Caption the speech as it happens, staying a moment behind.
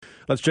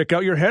Let's check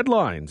out your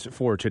headlines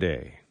for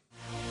today.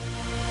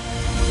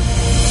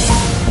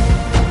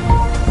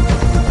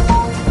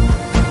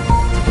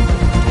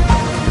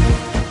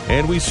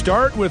 And we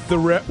start with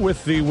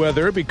the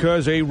weather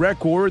because a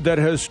record that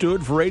has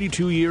stood for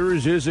 82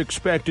 years is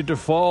expected to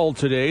fall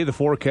today. The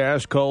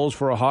forecast calls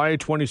for a high of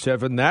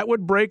 27. That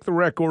would break the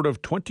record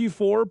of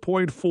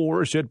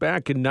 24.4 set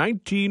back in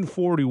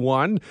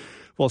 1941.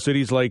 While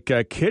cities like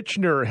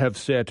Kitchener have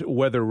set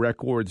weather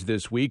records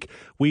this week,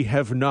 we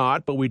have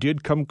not, but we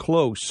did come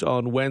close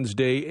on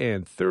Wednesday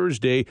and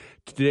Thursday.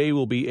 Today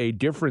will be a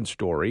different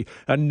story.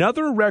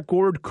 Another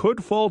record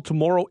could fall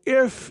tomorrow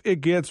if it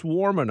gets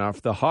warm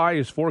enough. The high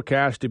is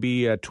forecast to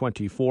be at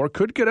 24.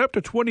 Could get up to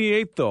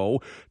 28,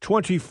 though.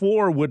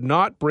 24 would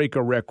not break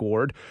a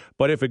record,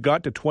 but if it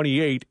got to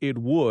 28, it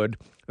would.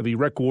 The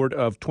record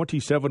of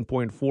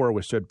 27.4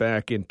 was set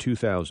back in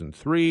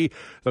 2003.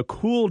 The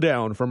cool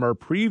down from our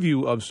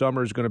preview of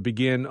summer is going to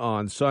begin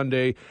on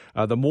Sunday.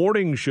 The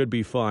morning should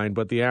be fine,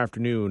 but the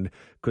afternoon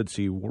could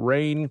see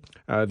rain.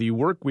 The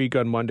work week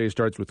on Monday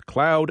starts with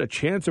cloud, a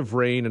chance of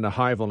rain, and a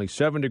high of only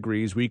 7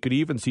 degrees. We could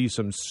even see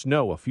some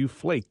snow, a few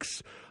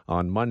flakes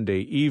on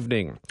Monday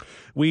evening.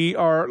 We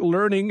are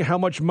learning how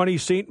much money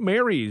St.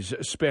 Mary's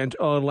spent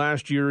on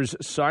last year's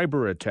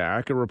cyber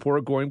attack. A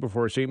report going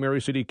before St.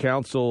 Mary's City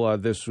Council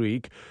this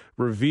week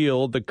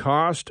revealed the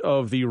cost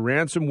of the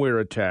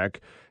ransomware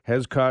attack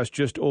has cost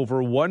just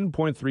over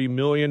 $1.3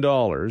 million.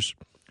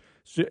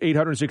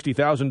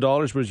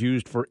 $860,000 was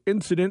used for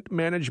incident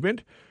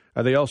management.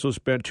 They also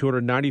spent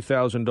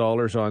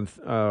 $290,000 on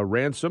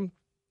ransom.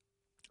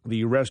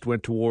 The rest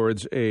went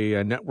towards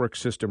a network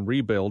system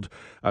rebuild.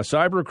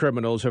 Cyber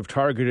criminals have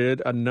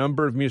targeted a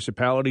number of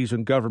municipalities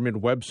and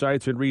government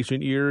websites in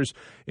recent years.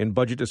 In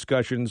budget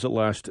discussions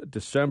last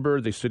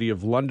December, the City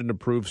of London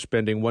approved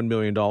spending $1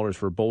 million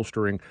for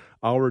bolstering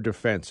our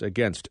defense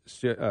against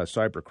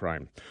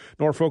cybercrime.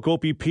 Norfolk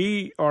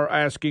OPP are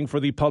asking for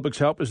the public's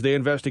help as they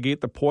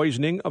investigate the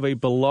poisoning of a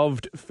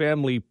beloved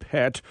family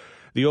pet.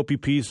 The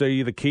OPP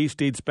say the case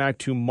dates back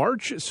to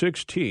March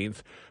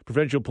 16th.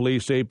 Provincial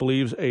police say it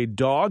believes a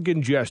dog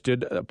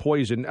ingested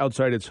poison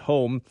outside its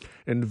home.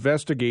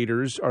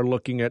 Investigators are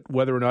looking at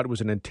whether or not it was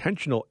an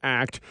intentional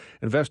act.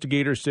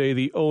 Investigators say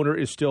the owner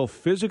is still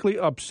physically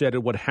upset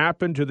at what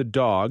happened to the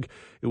dog.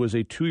 It was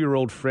a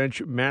 2-year-old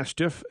French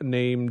Mastiff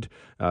named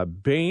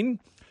Bane.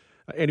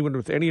 Anyone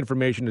with any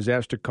information is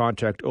asked to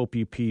contact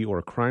OPP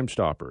or Crime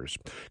Stoppers.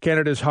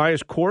 Canada's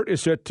highest court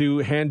is set to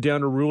hand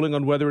down a ruling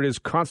on whether it is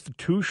a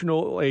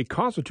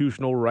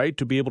constitutional right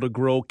to be able to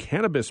grow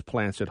cannabis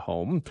plants at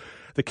home.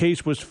 The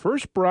case was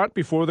first brought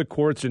before the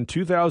courts in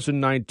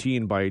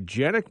 2019 by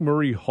Janet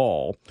Murray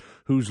Hall,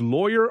 whose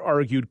lawyer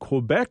argued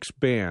Quebec's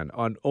ban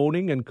on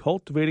owning and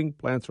cultivating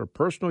plants for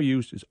personal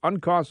use is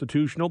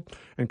unconstitutional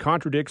and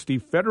contradicts the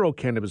federal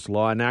cannabis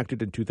law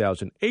enacted in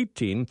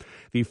 2018.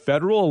 The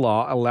federal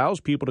law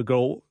allows people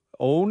to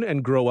own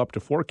and grow up to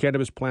 4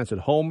 cannabis plants at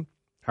home.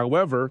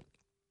 However,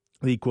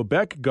 the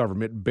Quebec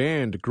government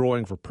banned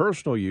growing for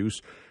personal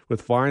use,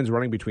 with fines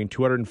running between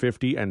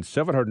 $250 and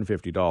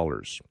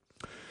 $750.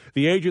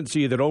 The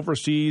agency that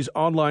oversees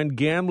online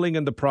gambling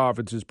in the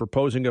province is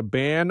proposing a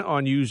ban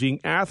on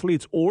using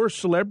athletes or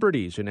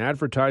celebrities in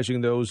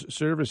advertising those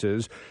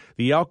services.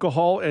 The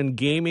Alcohol and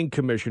Gaming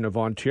Commission of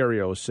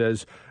Ontario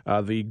says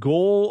the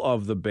goal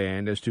of the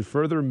ban is to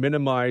further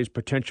minimize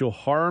potential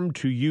harm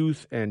to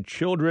youth and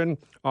children.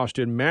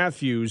 Austin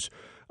Matthews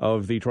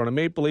of the Toronto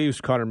Maple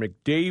Leafs, Connor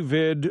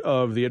McDavid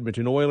of the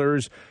Edmonton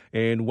Oilers,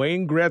 and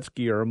Wayne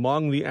Gretzky are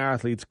among the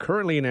athletes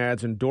currently in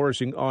ads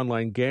endorsing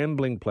online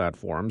gambling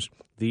platforms.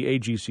 The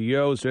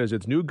AGCO says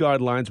its new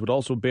guidelines would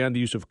also ban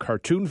the use of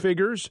cartoon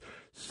figures,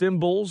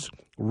 symbols,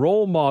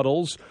 role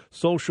models,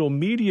 social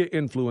media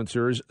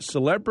influencers,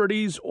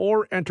 celebrities,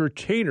 or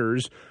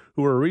entertainers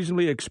who are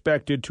reasonably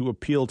expected to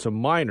appeal to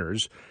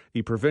minors.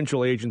 The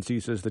provincial agency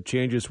says the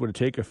changes would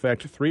take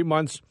effect 3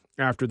 months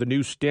after the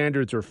new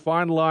standards are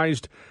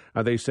finalized.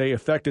 They say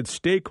affected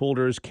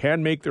stakeholders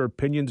can make their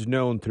opinions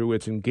known through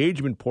its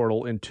engagement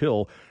portal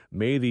until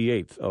May the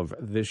 8th of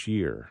this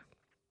year.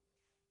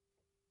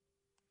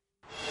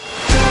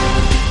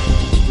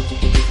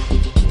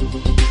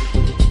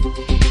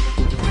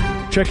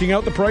 Checking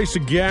out the price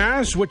of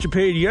gas. What you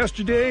paid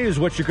yesterday is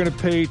what you're going to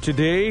pay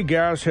today.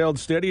 Gas held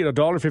steady at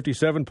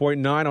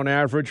 $1.57.9 on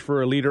average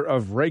for a liter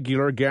of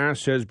regular.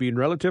 Gas has been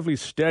relatively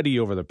steady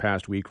over the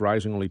past week,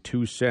 rising only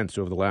 2 cents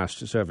over the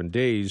last 7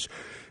 days.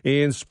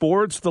 In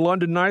sports, the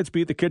London Knights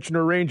beat the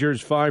Kitchener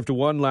Rangers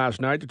 5-1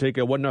 last night to take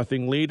a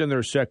 1-0 lead in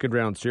their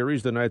second-round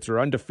series. The Knights are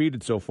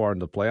undefeated so far in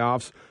the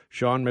playoffs.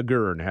 Sean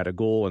McGurn had a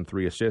goal and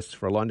 3 assists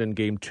for London.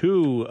 Game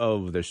 2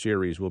 of the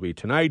series will be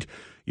tonight.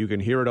 You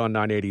can hear it on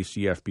 980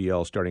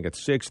 CFPL starting at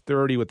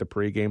 6:30 with the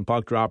pregame.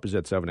 Puck drop is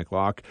at 7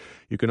 o'clock.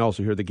 You can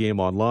also hear the game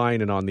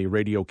online and on the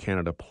Radio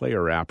Canada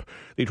Player app.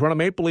 The Toronto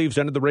Maple Leafs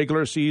ended the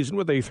regular season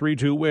with a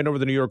 3-2 win over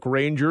the New York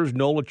Rangers.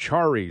 Nola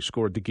Chari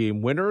scored the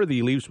game winner.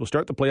 The Leafs will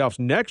start the playoffs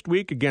next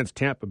week against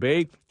Tampa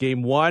Bay.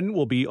 Game 1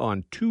 will be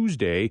on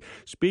Tuesday.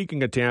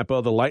 Speaking of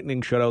Tampa, the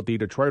Lightning shut out the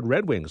Detroit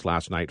Red Wings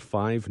last night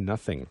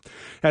 5-0.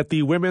 At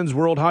the Women's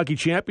World Hockey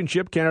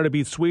Championship, Canada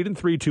beat Sweden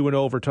 3-2 in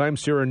overtime.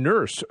 Sarah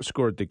Nurse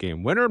scored the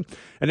game winner.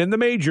 And in the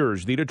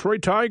majors, the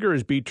Detroit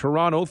Tigers beat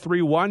Toronto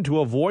 3-1 to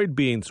avoid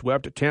being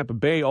swept. Tampa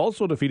Bay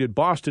also defeated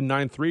Boston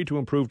 9-3 to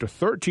improve to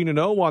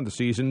 13-0 on the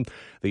season.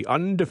 The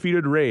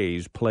undefeated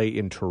Rays play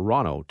in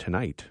Toronto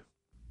tonight.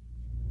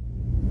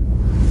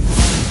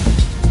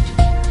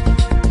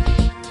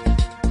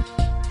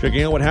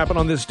 Checking out what happened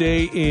on this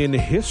day in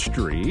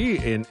history.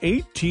 In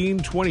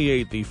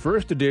 1828, the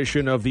first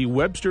edition of the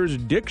Webster's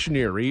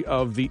Dictionary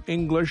of the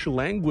English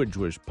Language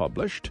was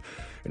published.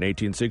 In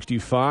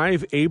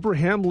 1865,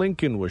 Abraham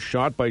Lincoln was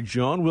shot by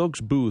John Wilkes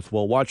Booth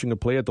while watching a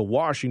play at the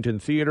Washington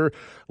Theater.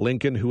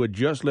 Lincoln, who had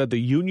just led the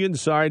Union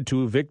side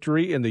to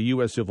victory in the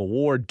U.S. Civil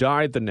War,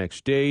 died the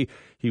next day.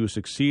 He was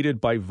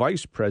succeeded by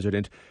Vice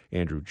President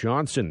Andrew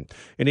Johnson.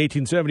 In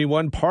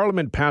 1871,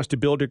 Parliament passed a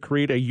bill to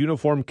create a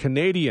uniform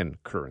Canadian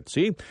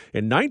currency.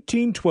 In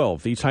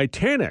 1912, the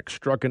Titanic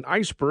struck an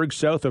iceberg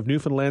south of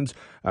Newfoundland's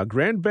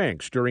Grand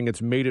Banks during its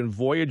maiden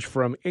voyage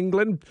from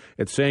England.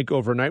 It sank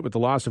overnight with the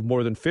loss of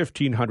more than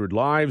 1,500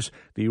 lives.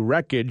 The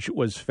wreckage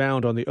was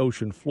found on the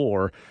ocean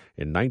floor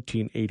in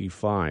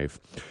 1985.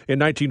 In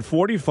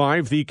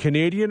 1945, the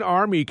Canadian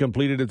Army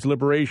completed its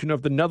liberation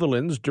of the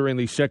Netherlands during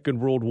the Second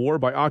World War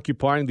by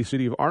occupying the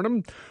city of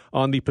Arnhem.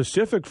 On the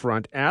Pacific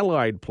Front,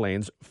 Allied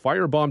planes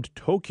firebombed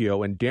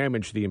Tokyo and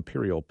damaged the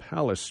Imperial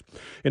Palace.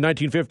 In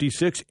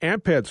 1956,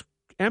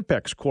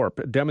 Ampex Corp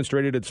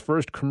demonstrated its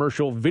first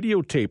commercial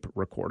videotape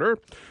recorder.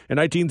 In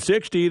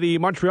 1960, the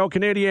Montreal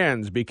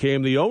Canadiens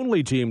became the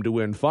only team to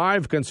win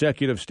 5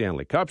 consecutive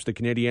Stanley Cups. The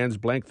Canadiens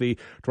blanked the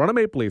Toronto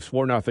Maple Leafs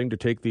 4-0 to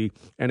take the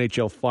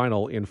NHL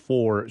final in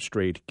 4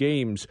 straight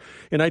games.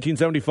 In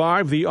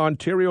 1975, the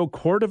Ontario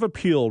Court of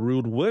Appeal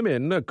ruled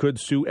women could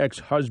sue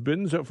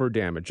ex-husbands for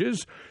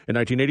damages. In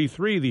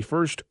 1983, the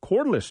first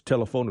cordless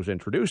telephone was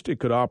introduced. It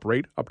could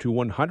operate up to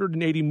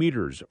 180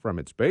 meters from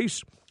its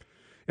base.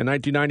 In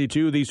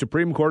 1992, the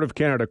Supreme Court of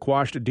Canada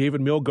quashed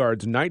David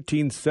Milgaard's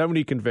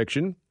 1970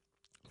 conviction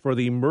for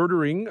the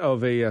murdering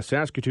of a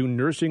Saskatoon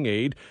nursing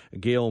aide,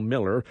 Gail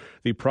Miller.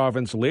 The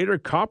province later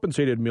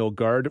compensated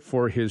Milgaard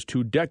for his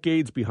 2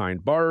 decades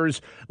behind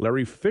bars.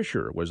 Larry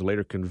Fisher was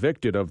later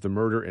convicted of the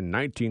murder in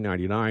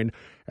 1999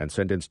 and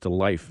sentenced to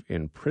life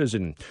in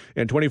prison.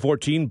 In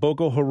 2014,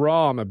 Boko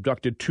Haram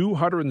abducted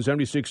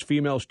 276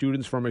 female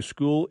students from a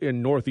school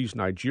in northeast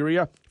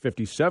Nigeria.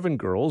 57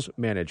 girls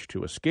managed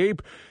to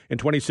escape. In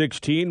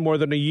 2016, more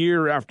than a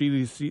year after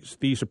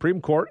the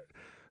Supreme Court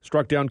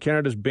struck down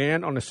Canada's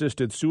ban on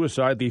assisted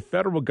suicide, the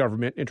federal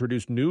government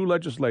introduced new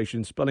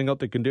legislation spelling out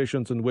the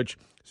conditions in which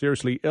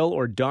seriously ill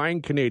or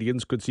dying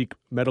Canadians could seek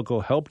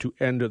medical help to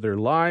end their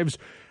lives.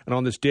 And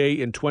on this day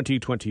in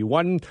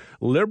 2021,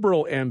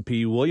 Liberal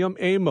MP William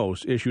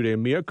Amos issued a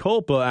mea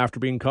culpa after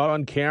being caught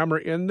on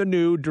camera in the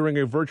nude during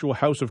a virtual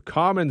House of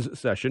Commons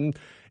session.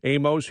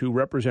 Amos, who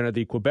represented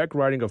the Quebec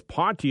riding of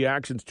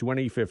Pontiac since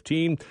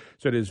 2015,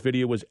 said his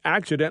video was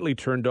accidentally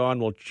turned on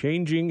while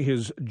changing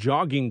his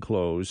jogging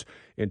clothes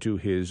into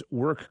his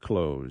work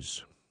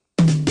clothes.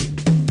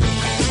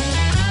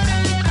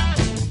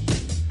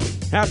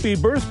 Happy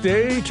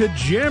birthday to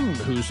Jim,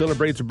 who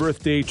celebrates a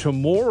birthday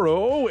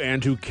tomorrow,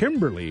 and to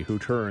Kimberly, who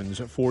turns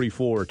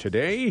 44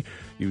 today.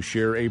 You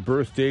share a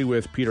birthday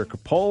with Peter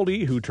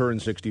Capaldi, who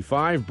turns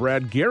 65.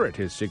 Brad Garrett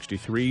is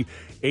 63.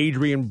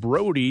 Adrian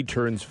Brody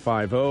turns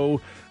 50.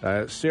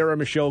 Sarah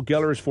Michelle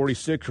Gellar is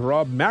 46.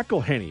 Rob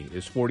McElhenney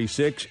is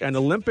 46. And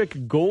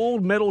Olympic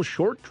gold medal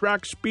short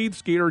track speed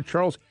skater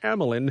Charles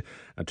Hamelin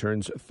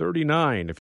turns 39.